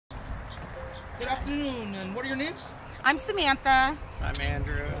Good afternoon, and what are your names? I'm Samantha. I'm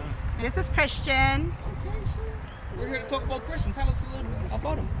Andrew. This is Christian. Okay, so we're here to talk about Christian. Tell us a little bit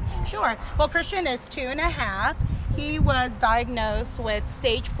about him. Sure. Well, Christian is 2.5. He was diagnosed with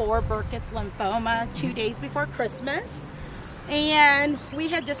stage 4 Burkitt Lymphoma 2 days before Christmas. And we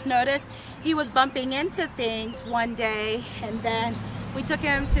had just noticed he was bumping into things one day, and then we took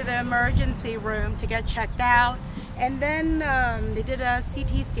him to the emergency room to get checked out. And then they did a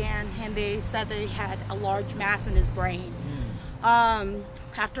CT scan, and they said they had a large mass in his brain.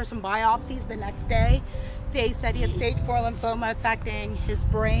 After some biopsies the next day, they said he had stage 4 lymphoma affecting his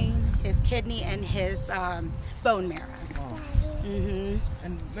brain, his kidney, and his bone marrow. Wow.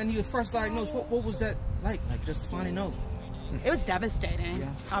 And when you were first diagnosed, what was that like just finding out? It was devastating.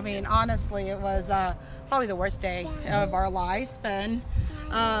 Yeah. I mean, honestly, it was probably the worst day of our life. And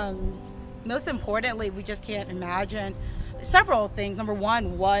most importantly, we just can't imagine several things. Number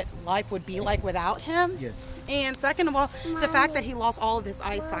one, what life would be like without him. Yes. And second of all, the fact that he lost all of his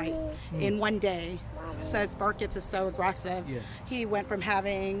eyesight in one day. Says Burkitt's is so aggressive. Yes. He went from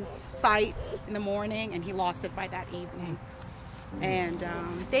having sight in the morning, and he lost it by that evening. And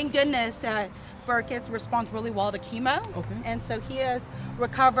thank goodness that Burkitt's responds really well to chemo. Okay. And so he has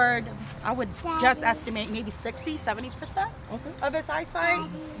recovered, I would just estimate maybe 60–70% of his eyesight,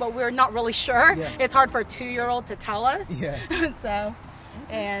 but we're not really sure. Yeah. It's hard for a 2-year-old to tell us. Yeah. So,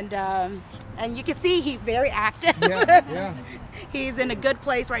 and you can see he's very active. Yeah, yeah. He's in a good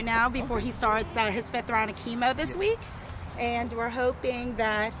place right now before he starts his 5th round of chemo this week. And we're hoping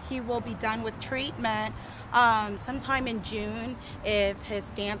that he will be done with treatment sometime in June if his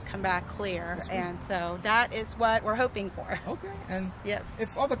scans come back clear. And so that is what we're hoping for. Okay. And Yep.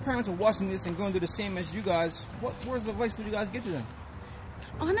 if other parents are watching this and going through the same as you guys, what words of advice would you guys give to them?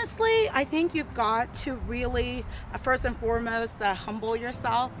 Honestly, I think you've got to really, first and foremost, humble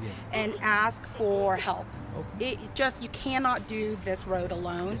yourself and ask for help. Okay. You cannot do this road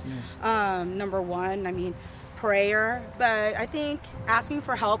alone. Yes, Number one, I mean, prayer, but I think asking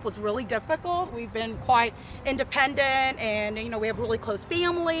for help was really difficult. We've been quite independent, and we have really close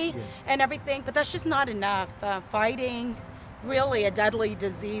family and everything, but that's just not enough. Fighting really a deadly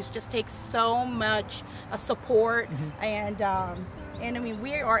disease just takes so much support, and I mean,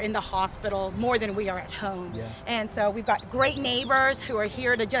 we are in the hospital more than we are at home. And so we've got great neighbors who are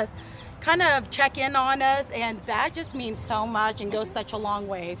here to just kind of check in on us, and that just means so much and goes such a long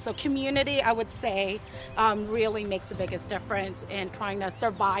way. So community, I would say, really makes the biggest difference in trying to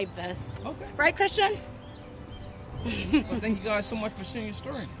survive this. Okay. Right, Christian? Well, thank you guys so much for sharing your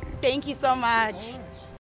story. Thank you so much. All right.